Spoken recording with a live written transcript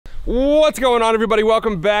What's going on, everybody?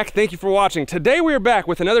 Welcome back. Thank you for watching. Today we are back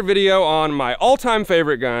with another video on my all-time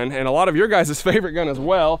favorite gun, and a lot of your guys' favorite gun as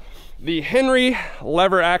well, the Henry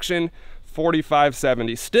lever action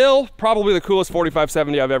 4570. Still probably the coolest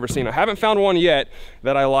 4570 I've ever seen. I haven't found one yet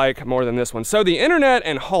that I like more than this one. So the internet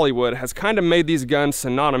and Hollywood has kind of made these guns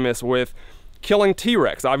synonymous with killing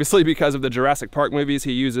T-Rex, obviously because of the Jurassic Park movies.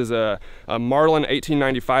 He uses a Marlin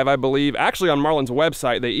 1895, I believe. Actually, on Marlin's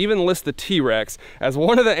website, they even list the T-Rex as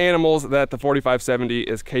one of the animals that the 4570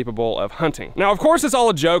 is capable of hunting. Now, of course, it's all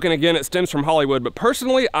a joke, and again, it stems from Hollywood, but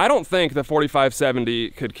personally, I don't think the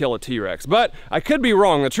 4570 could kill a T-Rex, but I could be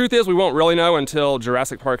wrong. The truth is, we won't really know until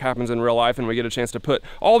Jurassic Park happens in real life and we get a chance to put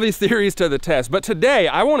all these theories to the test. But today,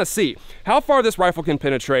 I want to see how far this rifle can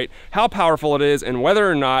penetrate, how powerful it is, and whether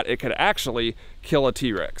or not it could actually kill a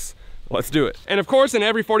T-Rex. Let's do it. And of course, in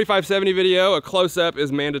every 4570 video, a close-up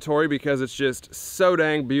is mandatory because it's just so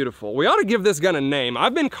dang beautiful. We ought to give this gun a name.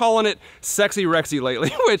 I've been calling it Sexy Rexy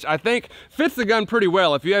lately, which I think fits the gun pretty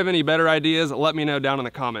well. If you have any better ideas, let me know down in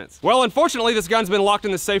the comments. Well, unfortunately, this gun's been locked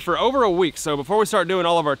in the safe for over a week, so before we start doing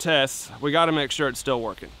all of our tests, we gotta make sure it's still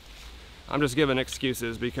working. I'm just giving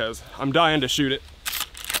excuses because I'm dying to shoot it.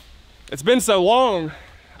 It's been so long.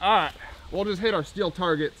 All right, we'll just hit our steel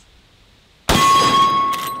targets.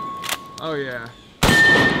 Oh yeah.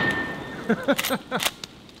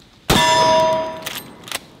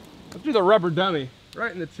 Let's do the rubber dummy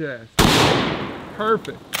right in the chest.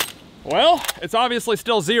 Perfect. Well, it's obviously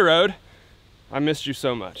still zeroed. I missed you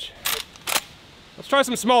so much. Let's try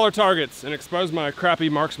some smaller targets and expose my crappy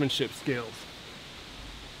marksmanship skills.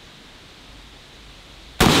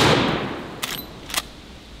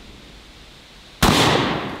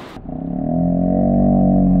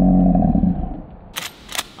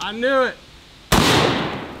 I knew it.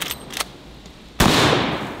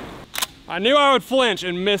 I knew I would flinch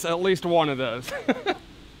and miss at least one of those.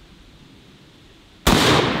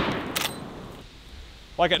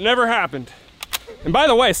 Like it never happened. And by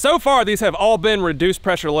the way, so far these have all been reduced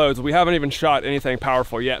pressure loads. We haven't even shot anything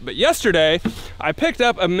powerful yet. But yesterday, I picked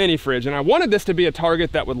up a mini fridge and I wanted this to be a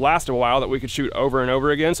target that would last a while, that we could shoot over and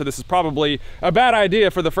over again. So this is probably a bad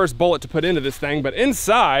idea for the first bullet to put into this thing, but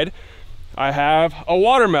inside, I have a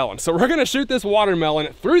watermelon. So we're gonna shoot this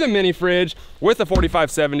watermelon through the mini fridge with the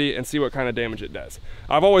 4570 and see what kind of damage it does.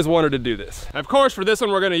 I've always wanted to do this. Of course, for this one,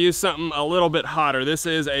 we're gonna use something a little bit hotter. This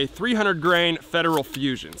is a 300 grain Federal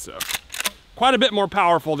Fusion, so quite a bit more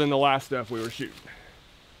powerful than the last stuff we were shooting.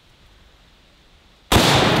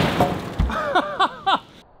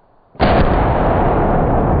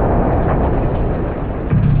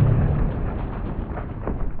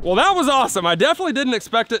 Well, that was awesome. I definitely didn't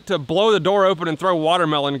expect it to blow the door open and throw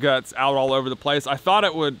watermelon guts out all over the place. I thought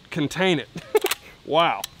it would contain it.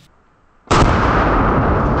 Wow.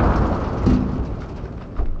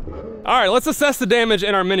 All right, let's assess the damage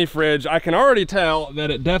in our mini fridge. I can already tell that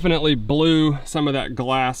it definitely blew some of that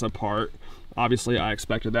glass apart. Obviously, I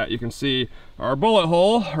expected that. You can see our bullet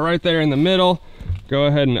hole right there in the middle. Go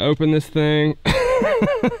ahead and open this thing.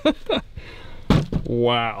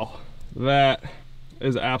 Wow, that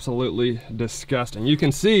is absolutely disgusting. You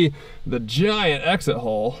can see the giant exit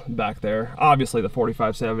hole back there. Obviously the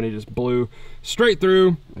 4570 just blew straight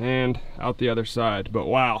through and out the other side, but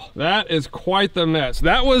wow, that is quite the mess.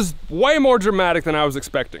 That was way more dramatic than I was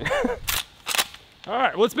expecting. All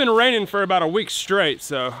right, well, it's been raining for about a week straight,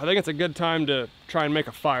 so I think it's a good time to try and make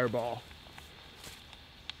a fireball.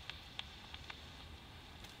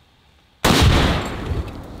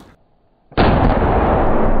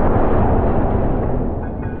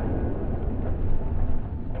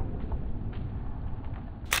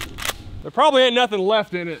 There probably ain't nothing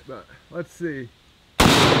left in it, but let's see.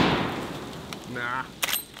 Nah.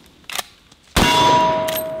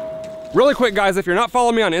 Really quick, guys, if you're not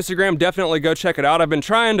following me on Instagram, definitely go check it out. I've been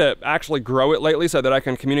trying to actually grow it lately so that I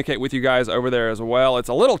can communicate with you guys over there as well. It's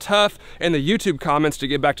a little tough in the YouTube comments to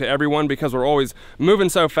get back to everyone because we're always moving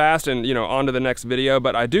so fast and, you know, on to the next video,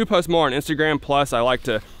 but I do post more on Instagram. Plus, I like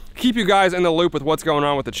to keep you guys in the loop with what's going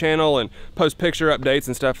on with the channel and post picture updates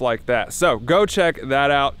and stuff like that. So go check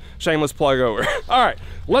that out. Shameless plug over. All right,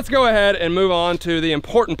 let's go ahead and move on to the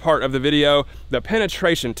important part of the video, the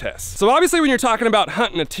penetration test. So obviously when you're talking about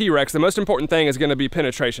hunting a T-Rex, the most important thing is gonna be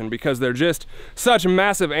penetration because they're just such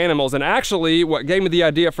massive animals. And actually what gave me the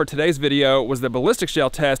idea for today's video was the ballistic shell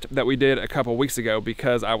test that we did a couple weeks ago,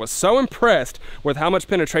 because I was so impressed with how much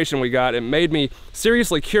penetration we got. It made me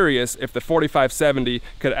seriously curious if the 4570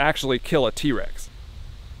 could actually kill a T-Rex.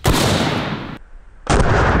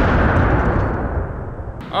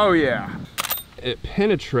 Oh yeah. It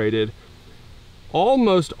penetrated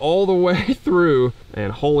almost all the way through,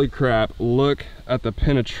 and holy crap, look at the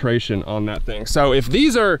penetration on that thing. So if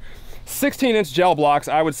these are 16-inch gel blocks,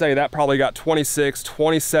 I would say that probably got 26,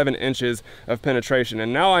 27 inches of penetration.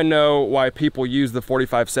 And now I know why people use the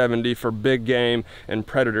 4570 for big game and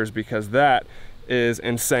predators, because that is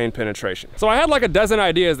insane penetration. So I had like a dozen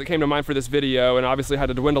ideas that came to mind for this video, and obviously had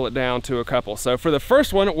to dwindle it down to a couple. So for the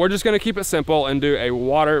first one, we're just gonna keep it simple and do a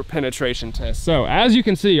water penetration test. So as you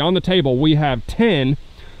can see on the table, we have 10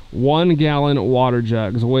 1-gallon water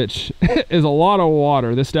jugs, which is a lot of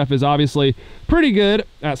water. This stuff is obviously pretty good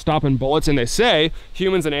at stopping bullets, and they say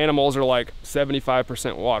humans and animals are like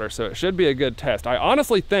 75% water, so it should be a good test. I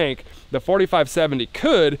honestly think the 4570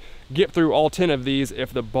 could get through all 10 of these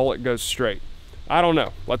if the bullet goes straight. I don't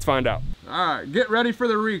know. Let's find out. All right, get ready for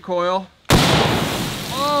the recoil.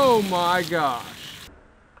 Oh my gosh.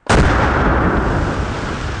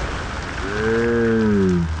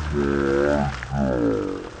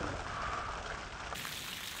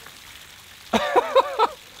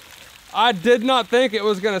 I did not think it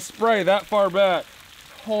was gonna spray that far back.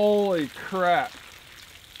 Holy crap.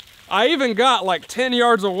 I even got like 10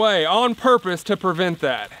 yards away on purpose to prevent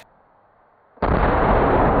that.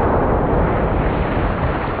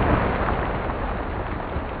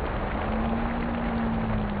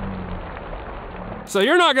 So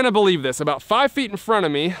you're not gonna believe this. About 5 feet in front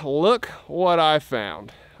of me, look what I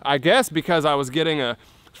found. I guess because I was getting a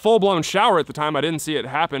full-blown shower at the time, I didn't see it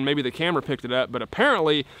happen. Maybe the camera picked it up, but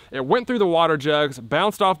apparently it went through the water jugs,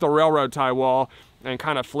 bounced off the railroad tie wall, and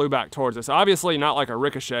kind of flew back towards us. Obviously not like a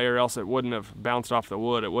ricochet, or else it wouldn't have bounced off the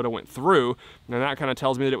wood. It would have went through, and that kind of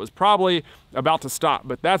tells me that it was probably about to stop.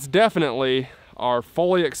 But that's definitely our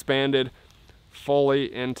fully expanded,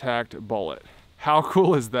 fully intact bullet. How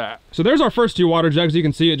cool is that? So there's our first 2 water jugs. You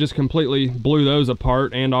can see it just completely blew those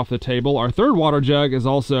apart and off the table. Our third water jug is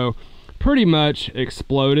also pretty much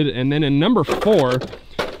exploded. And then in number 4,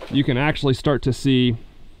 you can actually start to see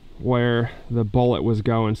where the bullet was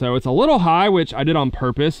going. So it's a little high, which I did on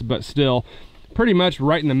purpose, but still pretty much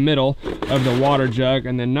right in the middle of the water jug.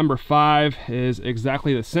 And then number 5 is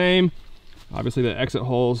exactly the same. Obviously the exit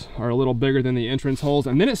holes are a little bigger than the entrance holes.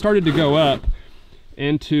 And then it started to go up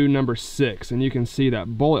into number 6, and you can see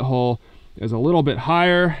that bullet hole is a little bit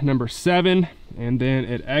higher, number 7, and then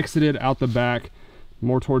it exited out the back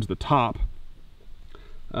more towards the top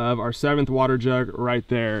of our 7th water jug right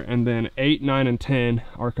there. And then 8, 9, and 10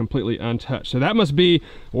 are completely untouched. So that must be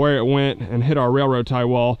where it went and hit our railroad tie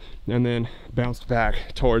wall and then bounced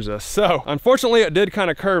back towards us. So unfortunately it did kind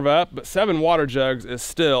of curve up, but 7 water jugs is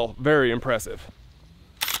still very impressive.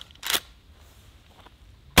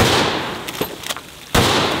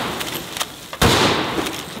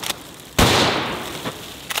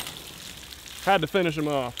 Had to finish them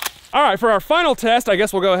off. All right, for our final test, I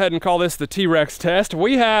guess we'll go ahead and call this the T-Rex test.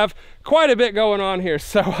 We have quite a bit going on here.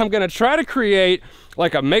 So I'm gonna try to create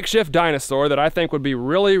like a makeshift dinosaur that I think would be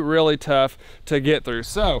really, really tough to get through.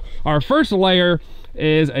 So our first layer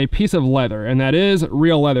is a piece of leather, and that is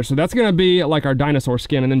real leather. So that's gonna be like our dinosaur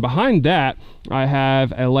skin. And then behind that, I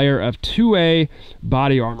have a layer of 2A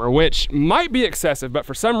body armor, which might be excessive, but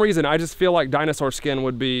for some reason, I just feel like dinosaur skin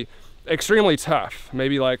would be extremely tough,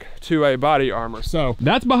 maybe like 2A body armor. So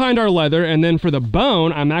that's behind our leather. And then for the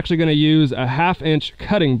bone, I'm actually going to use a 1/2-inch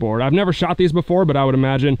cutting board. I've never shot these before, but I would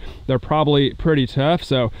imagine they're probably pretty tough.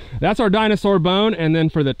 So that's our dinosaur bone. And then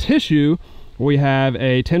for the tissue, we have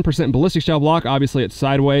a 10% ballistic shell block. Obviously it's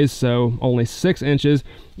sideways, so only 6 inches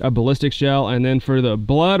of ballistic shell. And then for the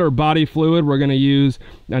blood or body fluid, we're going to use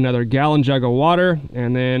another gallon jug of water.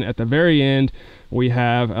 And then at the very end, we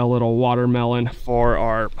have a little watermelon for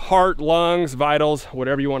our heart, lungs, vitals,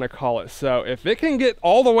 whatever you want to call it. So if it can get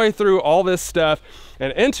all the way through all this stuff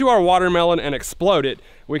and into our watermelon and explode it,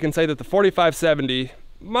 we can say that the 4570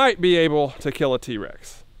 might be able to kill a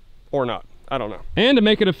T-Rex. Or not. I don't know. And to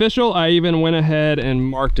make it official, I even went ahead and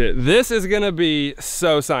marked it. This is gonna be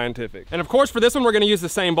so scientific. And of course, for this one, we're gonna use the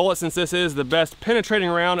same bullet since this is the best penetrating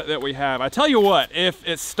round that we have. I tell you what, if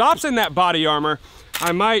it stops in that body armor,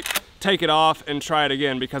 I might take it off and try it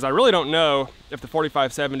again, because I really don't know if the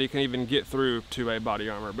 4570 can even get through 2A body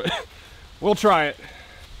armor, but we'll try it.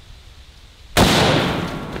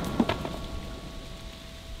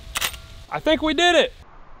 I think we did it.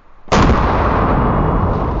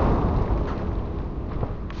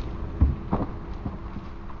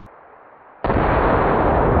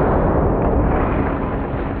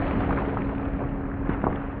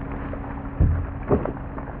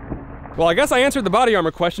 Well, I guess I answered the body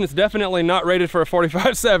armor question. It's definitely not rated for a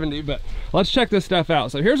 4570, but let's check this stuff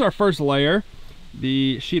out. So here's our first layer.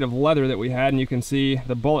 the sheet of leather that we had, and you can see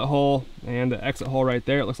the bullet hole and the exit hole right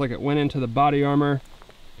there. It looks like it went into the body armor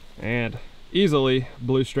and easily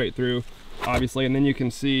blew straight through, obviously. And then you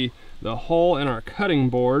can see the hole in our cutting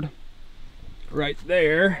board right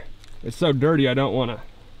there. It's so dirty I don't want to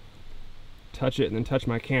touch it and then touch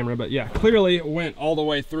my camera, but yeah, clearly it went all the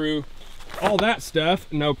way through all that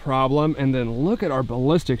stuff, no problem. And then look at our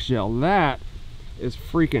ballistics gel. That is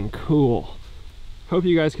freaking cool. Hope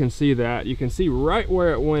you guys can see that. You can see right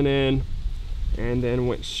where it went in and then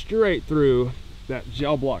went straight through that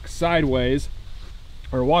gel block sideways.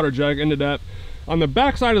 Our water jug ended up on the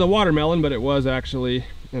back side of the watermelon, but it was actually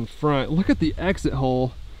in front. Look at the exit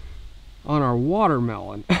hole on our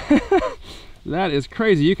watermelon. That is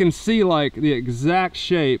crazy. You can see like the exact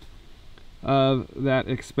shape of that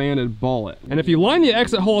expanded bullet. And if you line the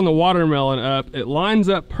exit hole in the watermelon up, it lines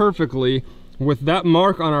up perfectly with that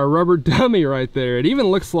mark on our rubber dummy right there. It even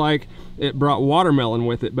looks like it brought watermelon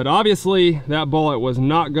with it, but obviously that bullet was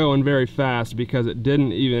not going very fast because it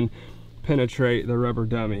didn't even penetrate the rubber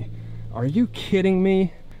dummy. Are you kidding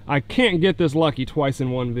me? I can't get this lucky twice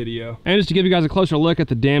in one video. And just to give you guys a closer look at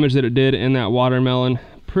the damage that it did in that watermelon,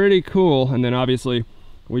 pretty cool. And then obviously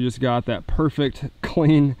we just got that perfect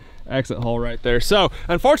clean exit hole right there. So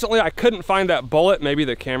unfortunately I couldn't find that bullet. Maybe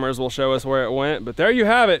the cameras will show us where it went, but there you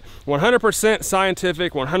have it. 100%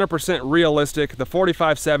 scientific, 100% realistic. The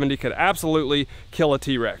 4570 could absolutely kill a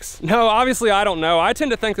T-Rex. No, obviously I don't know. I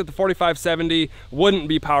tend to think that the 4570 wouldn't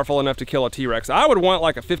be powerful enough to kill a T-Rex. I would want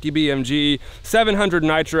like a 50 BMG, 700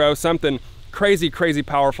 nitro, something crazy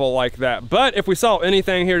powerful like that. But if we saw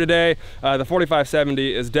anything here today, the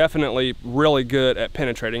 4570 is definitely really good at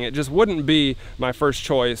penetrating. It just wouldn't be my first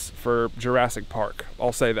choice for Jurassic Park,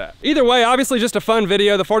 I'll say that. Either way, obviously just a fun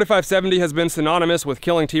video. The 4570 has been synonymous with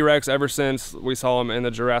killing T-Rex ever since we saw him in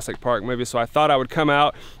the Jurassic Park movie, so I thought I would come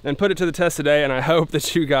out and put it to the test today, and I hope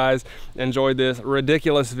that you guys enjoyed this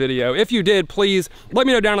ridiculous video. If you did, please let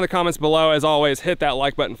me know down in the comments below. As always, hit that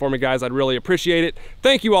like button for me, guys. I'd really appreciate it.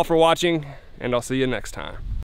 Thank you all for watching, and I'll see you next time.